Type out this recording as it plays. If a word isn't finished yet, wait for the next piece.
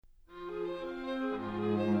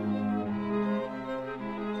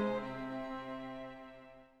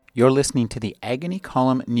You're listening to the Agony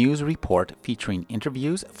Column News Report featuring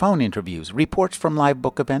interviews, phone interviews, reports from live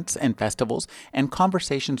book events and festivals, and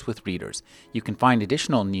conversations with readers. You can find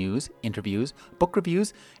additional news, interviews, book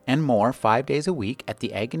reviews, and more 5 days a week at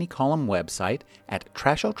the Agony Column website at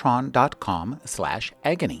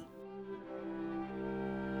trashotron.com/agony.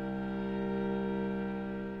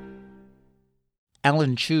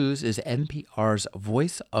 Alan Cheuse is NPR's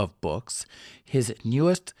voice of books. His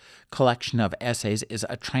newest collection of essays is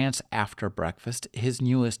A Trance After Breakfast. His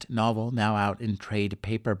newest novel, now out in trade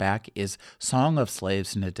paperback, is Song of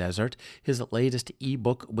Slaves in the Desert. His latest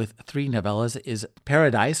ebook with 3 novellas is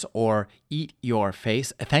Paradise or Eat Your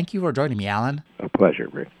Face. Thank you for joining me, Alan. A pleasure,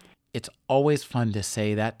 Rick. It's always fun to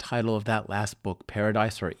say that title of that last book,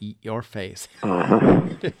 Paradise or Eat Your Face. Yeah.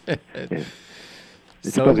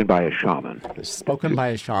 It's spoken by a shaman. Spoken by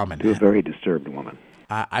a shaman. To a very disturbed woman.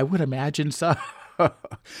 I would imagine so.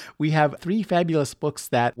 We have 3 fabulous books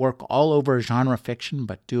that work all over genre fiction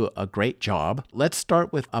but do a great job. Let's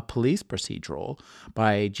start with a police procedural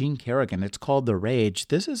by Jean Kerrigan. It's called The Rage.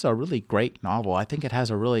 This is a really great novel. I think it has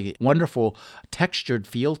a really wonderful textured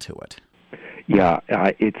feel to it. Yeah,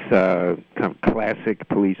 it's a kind of classic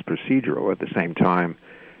police procedural. At the same time,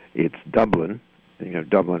 it's Dublin. You know,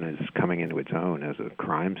 Dublin is coming into its own as a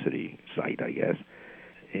crime city site, I guess.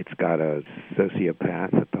 It's got a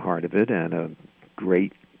sociopath at the heart of it and a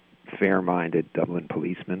great, fair-minded Dublin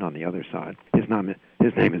policeman on the other side. His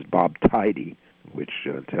name is Bob Tidy, which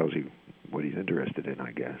tells you what he's interested in,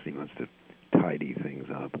 I guess. He wants to tidy things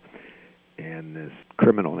up. And this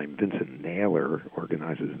criminal named Vincent Naylor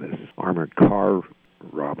organizes this armored car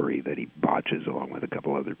robbery that he botches along with a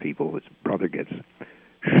couple other people. His brother gets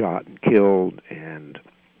shot and killed, and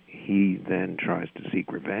he then tries to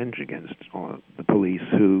seek revenge against the police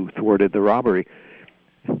who thwarted the robbery,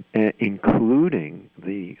 including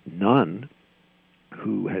the nun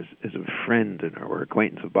who is a friend or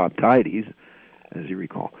acquaintance of Bob Tidy's, as you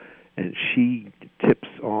recall. And she tips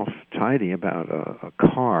off Tidy about a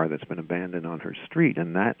car that's been abandoned on her street,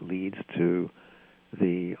 and that leads to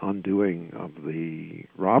the undoing of the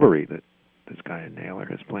robbery that this guy Naylor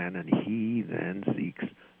has planned, and he then seeks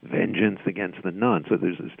vengeance against the nun. So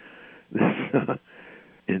there's this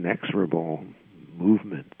inexorable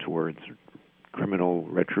movement towards criminal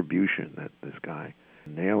retribution that this guy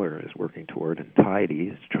Naylor is working toward, and Tidy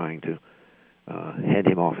is trying to head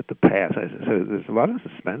him off at the pass. So there's a lot of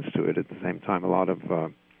suspense to it. At the same time, a lot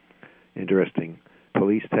of interesting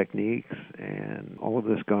police techniques, and all of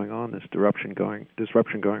this going on, this disruption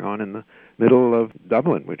going on in the middle of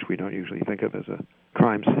Dublin, which we don't usually think of as a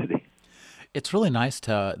crime city. It's really nice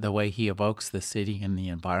the way he evokes the city and the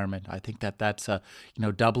environment. I think that's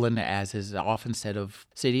Dublin, as is often said of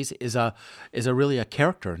cities, is really a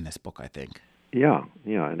character in this book, I think. Yeah,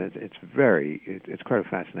 and it's quite a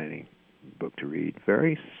fascinating book to read.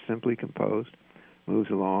 Very simply composed, moves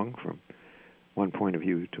along from one point of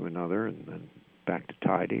view to another, and then back to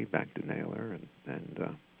Tidy, back to Naylor,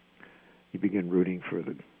 and you begin rooting for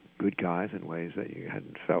the good guys in ways that you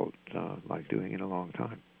hadn't felt like doing in a long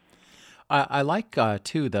time. I like,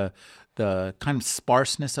 too, the kind of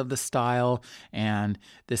sparseness of the style and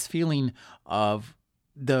this feeling of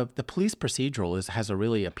the police procedural has a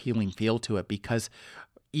really appealing feel to it, because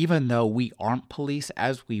even though we aren't police,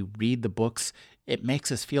 as we read the books, it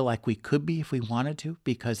makes us feel like we could be if we wanted to,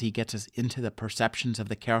 because he gets us into the perceptions of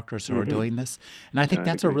the characters who are doing this. And I think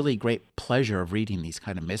that's a really great pleasure of reading these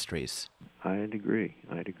kind of mysteries. I'd agree.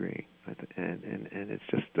 And it's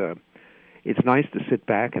just, it's nice to sit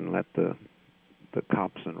back and let the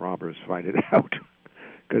cops and robbers fight it out.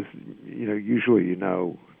 Because, usually you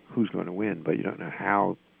know who's going to win, but you don't know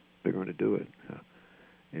how they're going to do it. So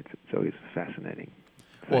it's always fascinating.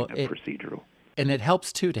 Procedural. And it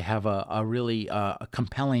helps, too, to have a really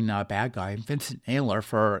compelling bad guy. Vincent Naylor,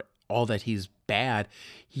 for all that he's bad,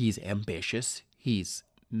 he's ambitious. He's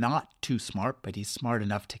not too smart, but he's smart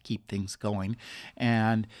enough to keep things going.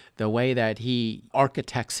 And the way that he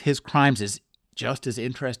architects his crimes is just as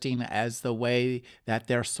interesting as the way that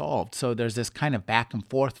they're solved. So there's this kind of back and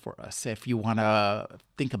forth for us. If you want to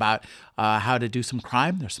think about how to do some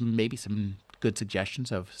crime, there's maybe some good suggestions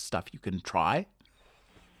of stuff you can try.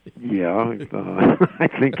 Yeah, I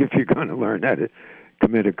think if you're going to learn how to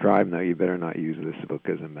commit a crime, though, you better not use this book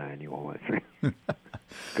as a manual, I think.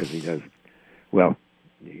 Because he does, well,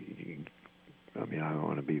 I don't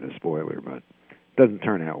want to be the spoiler, but it doesn't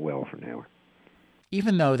turn out well for Naylor.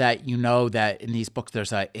 Even though that that in these books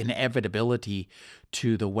there's an inevitability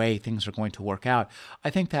to the way things are going to work out, I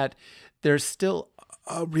think that there's still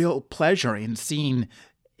a real pleasure in seeing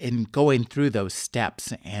in going through those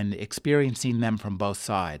steps and experiencing them from both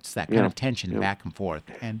sides, that kind of tension back and forth.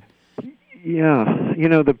 And yeah,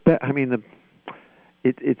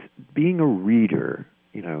 it's being a reader,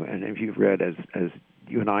 and if you've read as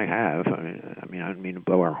you and I have, I don't mean to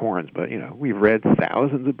blow our horns, but we've read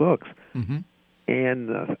thousands of books. Mm-hmm. And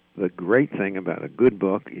the great thing about a good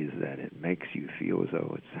book is that it makes you feel as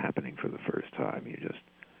though it's happening for the first time. You're just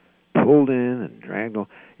pulled in and dragged on.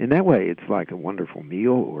 In that way, it's like a wonderful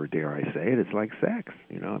meal, or dare I say it, it's like sex.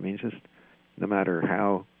 Just no matter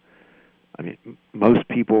how. Most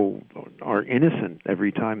people are innocent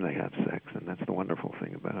every time they have sex, and that's the wonderful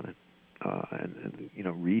thing about it.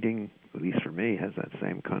 Reading, at least for me, has that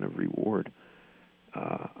same kind of reward.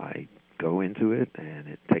 I go into it, and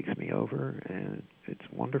it takes me over, and it's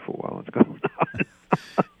wonderful while it's going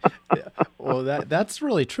on. Well, that's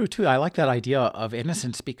really true, too. I like that idea of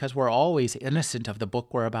innocence because we're always innocent of the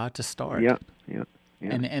book we're about to start. Yeah.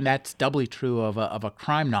 And that's doubly true of a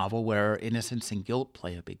crime novel where innocence and guilt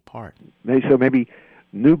play a big part. So maybe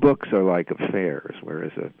new books are like affairs,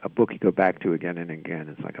 whereas a book you go back to again and again,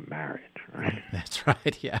 it's like a marriage, right? That's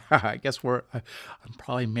right, yeah. I guess I'm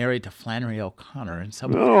probably married to Flannery O'Connor in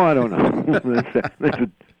some way. Oh, I don't know. That's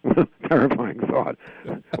a terrifying thought.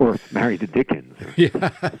 Or married to Dickens. Yeah.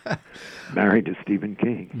 Married to Stephen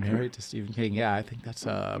King. Married to Stephen King, yeah. I think that's...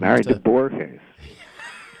 married to Borges.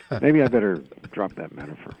 Maybe I better drop that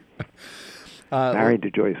metaphor. Married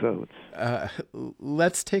to Joyce Oates.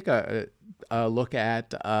 Let's take a look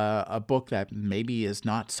at a book that maybe is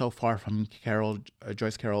not so far from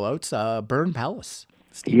Joyce Carol Oates, Byrne Palace.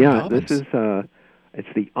 Stephen Dobbins. This is it's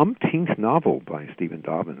the umpteenth novel by Stephen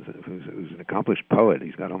Dobbins, who's an accomplished poet.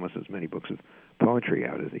 He's got almost as many books of poetry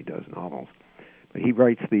out as he does novels. But he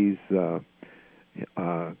writes these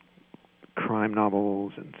crime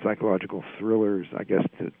novels and psychological thrillers, I guess,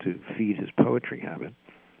 to feed his poetry habit.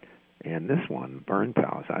 And this one, Byrne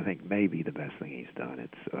Palace, I think may be the best thing he's done.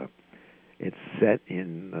 It's set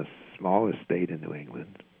in the smallest state in New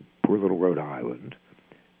England, poor little Rhode Island,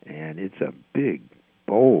 and it's a big,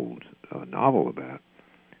 bold novel about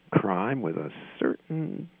crime with a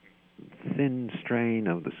certain thin strain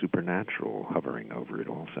of the supernatural hovering over it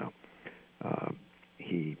also.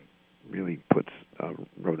 He really puts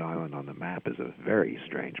Rhode Island on the map as a very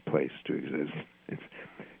strange place to exist.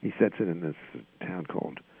 He sets it in this town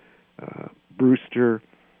called Brewster,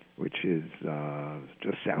 which is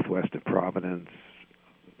just southwest of Providence,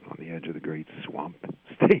 on the edge of the Great Swamp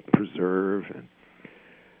State Preserve,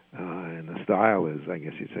 and the style is, I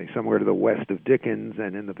guess you'd say, somewhere to the west of Dickens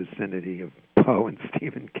and in the vicinity of Poe and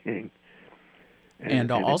Stephen King.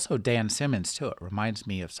 And also Dan Simmons, too. It reminds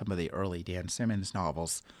me of some of the early Dan Simmons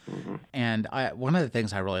novels. Mm-hmm. And one of the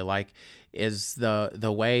things I really like is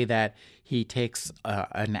the way that he takes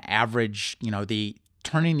an average,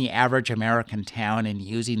 turning the average American town and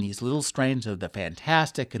using these little strains of the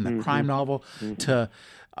fantastic and the crime novel to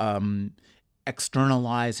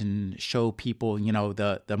externalize and show people,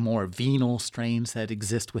 the more venal strains that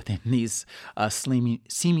exist within these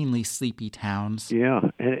seemingly sleepy towns. Yeah,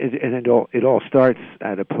 and it all starts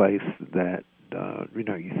at a place that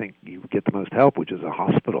you think you get the most help, which is a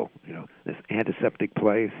hospital. This antiseptic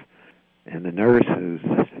place, and the nurse is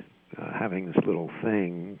having this little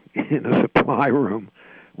thing in a supply room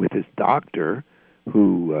with this doctor,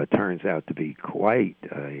 who turns out to be quite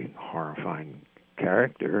a horrifying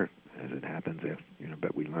character. As it happens,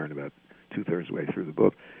 but we learn about 2/3 the way through the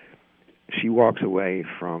book. She walks away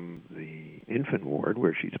from the infant ward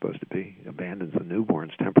where she's supposed to be, abandons the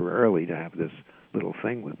newborns temporarily to have this little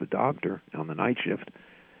thing with the doctor on the night shift,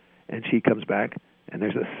 and she comes back, and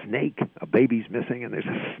there's a snake. A baby's missing, and there's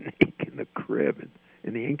a snake in the crib,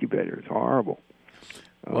 in the incubator. It's horrible.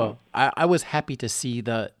 Well, I was happy to see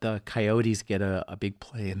the coyotes get a big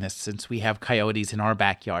play in this, since we have coyotes in our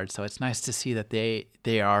backyard. So it's nice to see that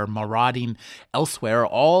they are marauding elsewhere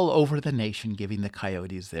all over the nation, giving the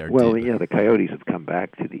coyotes their due. Well, yeah, the coyotes have come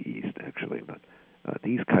back to the east, actually, but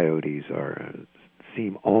these coyotes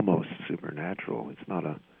seem almost supernatural. It's not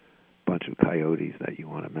a bunch of coyotes that you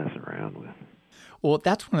want to mess around with. Well,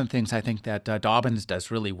 that's one of the things I think that Dobbins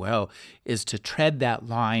does really well, is to tread that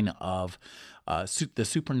line of the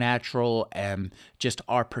supernatural and just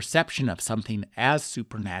our perception of something as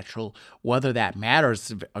supernatural, whether that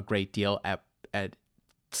matters a great deal at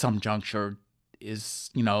some juncture is,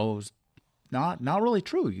 not really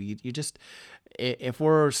true. You just, if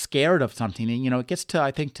we're scared of something, it gets to,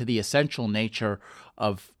 I think, to the essential nature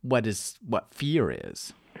of what fear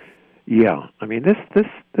is. Yeah,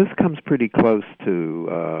 this comes pretty close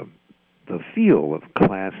to the feel of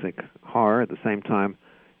classic horror. At the same time,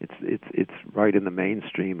 it's right in the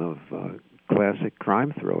mainstream of classic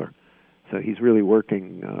crime thriller. So he's really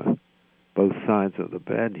working both sides of the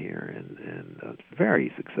bed here, and a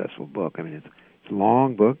very successful book. I mean, it's a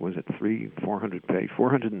long book. Was it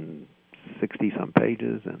 460 some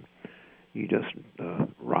pages, and you just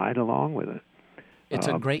ride along with it. It's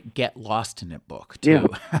a great get lost in it book too.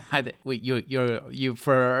 Yeah. you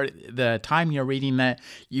for the time you're reading that,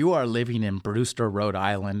 you are living in Brewster, Rhode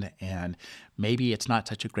Island, and maybe it's not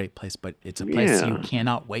such a great place, but it's a place you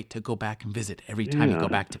cannot wait to go back and visit every time you go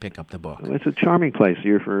back to pick up the book. Well, it's a charming place.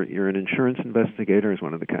 You're an insurance investigator, as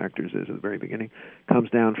one of the characters is at the very beginning. Comes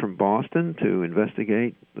down from Boston to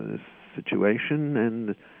investigate this situation,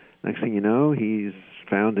 and next thing you know, he's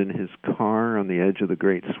found in his car on the edge of the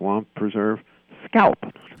Great Swamp Preserve,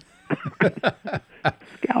 scalped.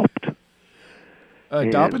 Scalped.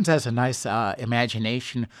 Dobbins has a nice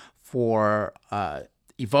imagination for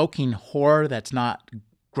evoking horror that's not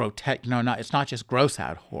grotesque. It's not just gross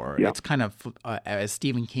out horror. Yeah. It's kind of, as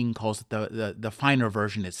Stephen King calls it, the finer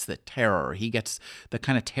version. It's the terror. He gets the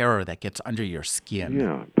kind of terror that gets under your skin.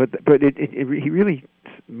 Yeah, but he really,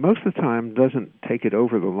 most of the time, doesn't take it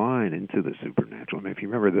over the line into the supernatural. I mean, if you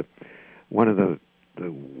remember, one of the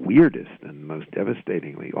weirdest and most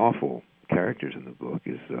devastatingly awful characters in the book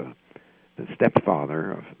is the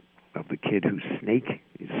stepfather of the kid whose snake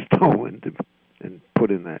is stolen and put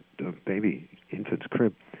in that baby infant's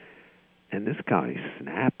crib. And this guy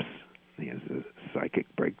snaps. He has a psychic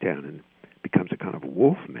breakdown and becomes a kind of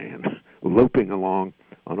wolf man, loping along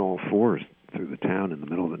on all fours through the town in the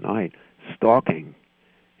middle of the night, stalking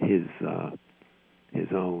his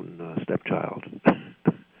own stepchild.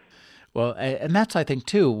 Well, and that's, I think,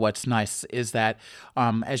 too, what's nice is that,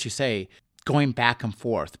 as you say, going back and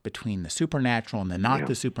forth between the supernatural and the not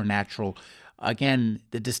the supernatural, again,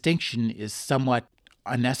 the distinction is somewhat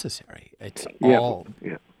unnecessary. It's all...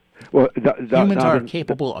 Yeah. Well, humans are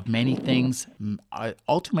capable of many things.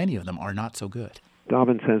 All too many of them are not so good.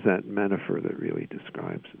 Dobbins has that metaphor that really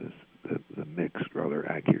describes the mix rather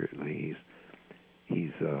accurately.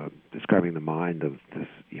 He's describing the mind of this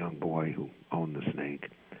young boy who owned the snake,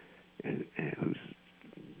 and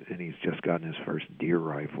he's just gotten his first deer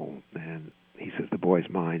rifle, and he says the boy's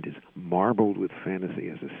mind is marbled with fantasy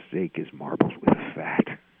as a steak is marbled with fat.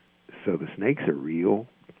 So the snakes are real.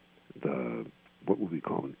 What would we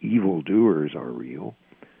call them? Evildoers are real.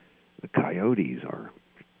 The coyotes are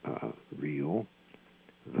real.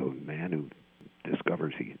 The man who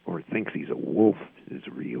discovers or thinks he's a wolf is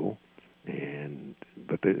real.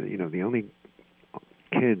 But the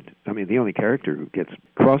only character who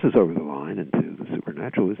crosses over the line into the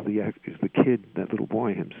supernatural is the kid, that little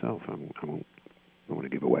boy himself. I don't want to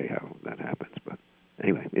give away how that happens, but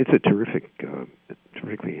anyway, it's a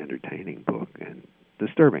terrifically entertaining book and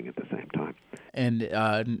disturbing at the same time.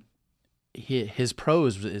 And his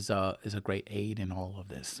prose is a great aid in all of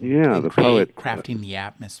this. Yeah, the poet crafting the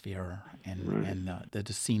atmosphere and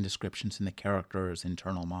the scene descriptions and the characters'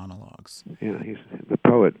 internal monologues. Yeah, the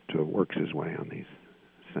poet works his way on these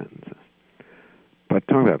sentences. But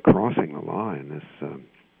talking about crossing the line, this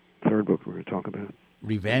third book we're going to talk about,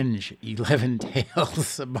 Revenge, 11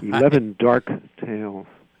 Tales. 11 Dark Tales.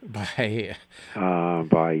 By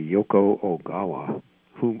Yoko Ogawa,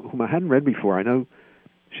 whom I hadn't read before. I know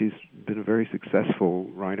she's been a very successful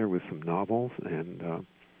writer with some novels, and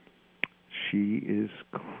she is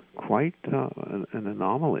quite an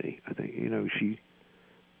anomaly. I think,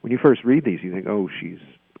 when you first read these, you think, oh, she's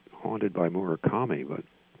haunted by Murakami, but it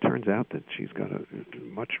turns out that she's got a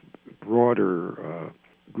much broader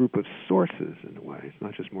group of sources in a way. It's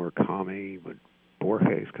not just Murakami, but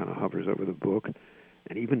Borges kind of hovers over the book,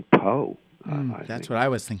 and even Poe. That's what I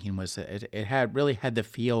was thinking. Was it really had the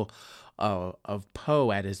feel of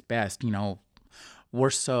Poe at his best. We're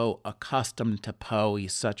so accustomed to Poe;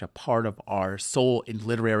 he's such a part of our soul, in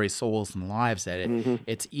literary souls and lives, that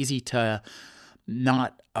it's easy to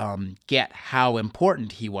not get how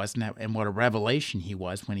important he was and what a revelation he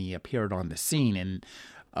was when he appeared on the scene. And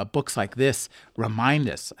books like this remind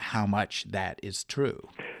us how much that is true.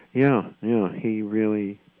 Yeah. He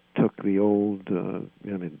really took the old,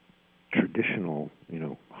 traditional,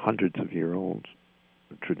 hundreds of year old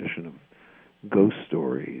tradition of ghost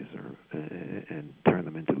stories, and turn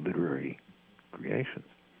them into literary creations.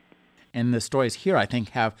 And the stories here, I think,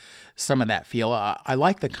 have some of that feel. I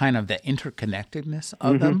like the kind of the interconnectedness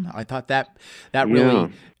of them. I thought that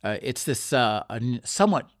really, it's this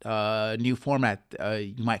somewhat new format.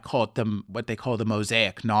 You might call it what they call the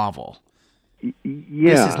mosaic novel.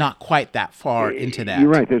 Yeah. This is not quite that far into that. You're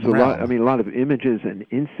right. There's realm. a lot of images and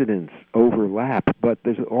incidents overlap, but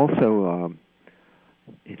there's also,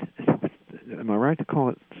 am I right to call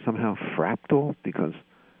it somehow fractal? Because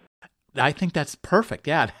I think that's perfect.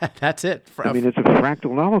 Yeah, that's it. I mean, it's a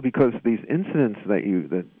fractal novel because these incidents that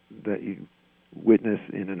you witness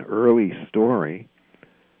in an early story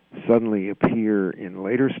suddenly appear in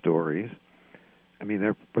later stories. I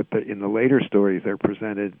mean, in the later stories, they're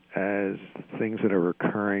presented as things that are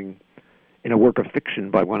occurring in a work of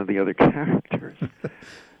fiction by one of the other characters.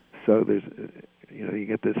 So there's, you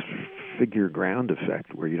get this figure ground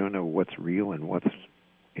effect where you don't know what's real and what's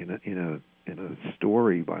in a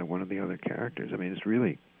story by one of the other characters. I mean, it's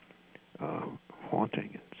really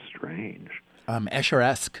haunting and strange.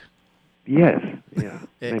 Escher-esque. Yes, yeah.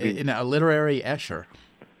 In a literary Escher.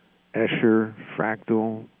 Escher,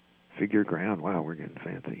 fractal, figure ground. Wow, we're getting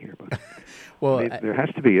fancy here, but well, there has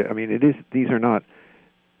to be. I mean, it is. These are not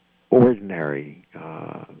ordinary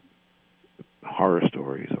horror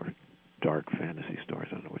stories or dark fantasy stories.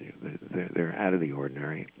 I don't know what they're out of the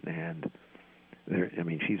ordinary, and I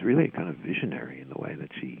mean, she's really kind of visionary in the way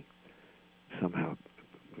that she somehow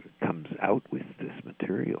comes out with this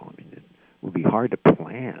material. I mean, it would be hard to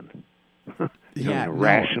plan. In a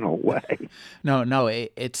rational way. No.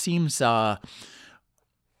 It seems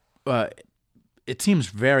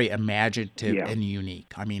very imaginative and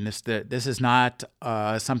unique. I mean, this is not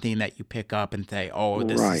something that you pick up and say, "Oh,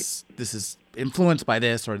 this is influenced by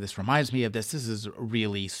this," or "This reminds me of this." This is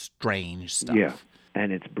really strange stuff. Yeah,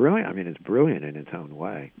 and it's brilliant. I mean, it's brilliant in its own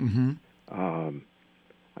way. Mm-hmm. I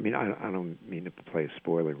mean, I don't mean to play a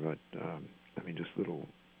spoiler, but I mean, just little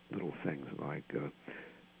things like.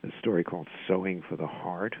 A story called Sewing for the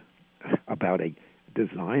Heart about a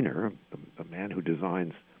designer, a man who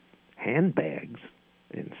designs handbags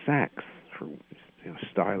in sacks for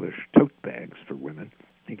stylish tote bags for women.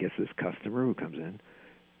 He gets this customer who comes in,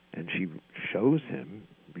 and she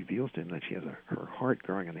reveals to him that she has her heart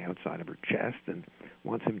growing on the outside of her chest and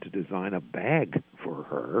wants him to design a bag for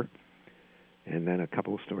her. And then a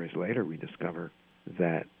couple of stories later, we discover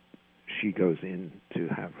that she goes in to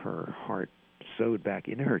have her heart sewed back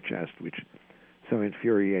into her chest, which so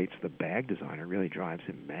infuriates the bag designer, really drives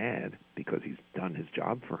him mad because he's done his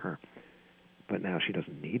job for her. But now she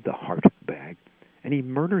doesn't need the heart bag, and he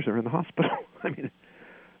murders her in the hospital. I mean,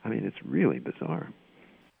 it's really bizarre.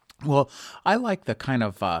 Well, I like the kind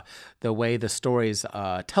of the way the stories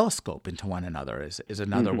telescope into one another is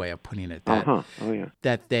another way of putting it. That, Oh yeah.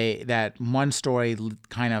 That one story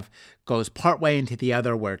kind of goes part way into the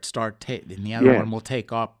other, where it and the other one will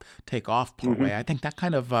take off part way. I think that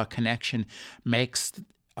kind of connection makes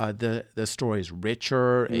the stories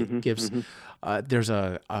richer. It gives. There's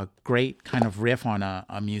a great kind of riff on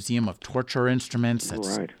a museum of torture instruments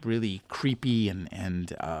that's really creepy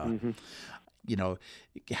and.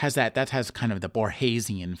 That has kind of the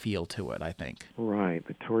Borgesian feel to it, I think. Right,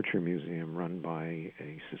 the torture museum run by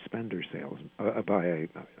a suspender salesman, by a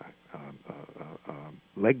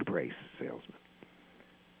leg brace salesman,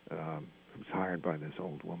 who's hired by this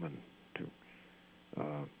old woman to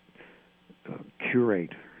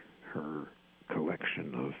curate her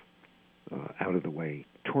collection of out-of-the-way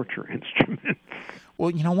torture instruments.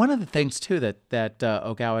 Well, one of the things, too, that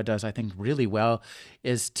Ogawa does, I think, really well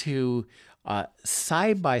is to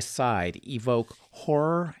side by side evoke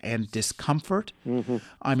horror and discomfort.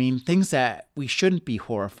 I mean, things that we shouldn't be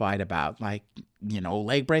horrified about, like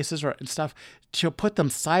leg braces and stuff. To put them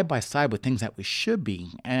side by side with things that we should be,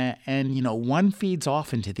 and one feeds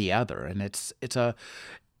off into the other, and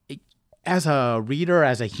as a reader,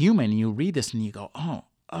 as a human, you read this and you go,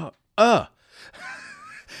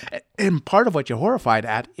 and part of what you're horrified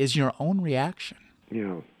at is your own reaction.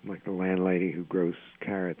 Like the landlady who grows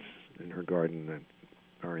carrots in her garden that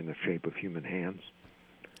are in the shape of human hands.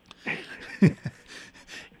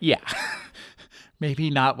 Yeah. Maybe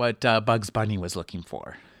not what Bugs Bunny was looking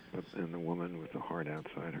for. And the woman with the heart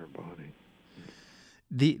outside her body.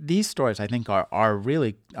 These stories, I think, are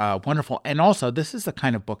really wonderful. And also, this is the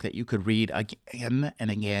kind of book that you could read again and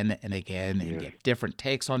again and again and get different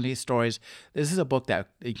takes on these stories. This is a book that,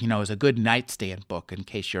 is a good nightstand book in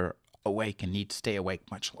case you're awake and need to stay awake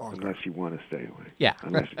much longer. Unless you want to stay awake. Yeah.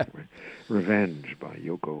 Revenge by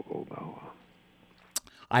Yoko Ogawa.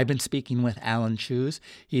 I've been speaking with Alan Cheuse.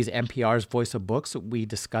 He's NPR's Voice of Books. We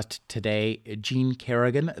discussed today Jean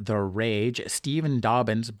Kerrigan, The Rage, Stephen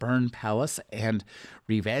Dobbins, Burn Palace, and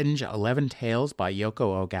Revenge, 11 Tales by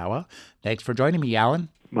Yoko Ogawa. Thanks for joining me, Alan.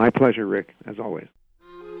 My pleasure, Rick, as always.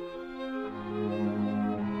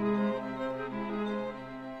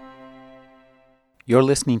 You're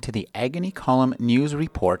listening to the Agony Column News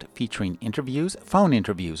Report featuring interviews, phone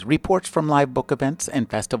interviews, reports from live book events and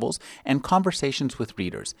festivals, and conversations with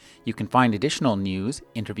readers. You can find additional news,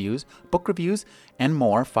 interviews, book reviews, and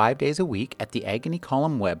more 5 days a week at the Agony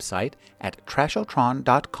Column website at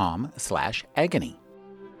trashotron.com/agony.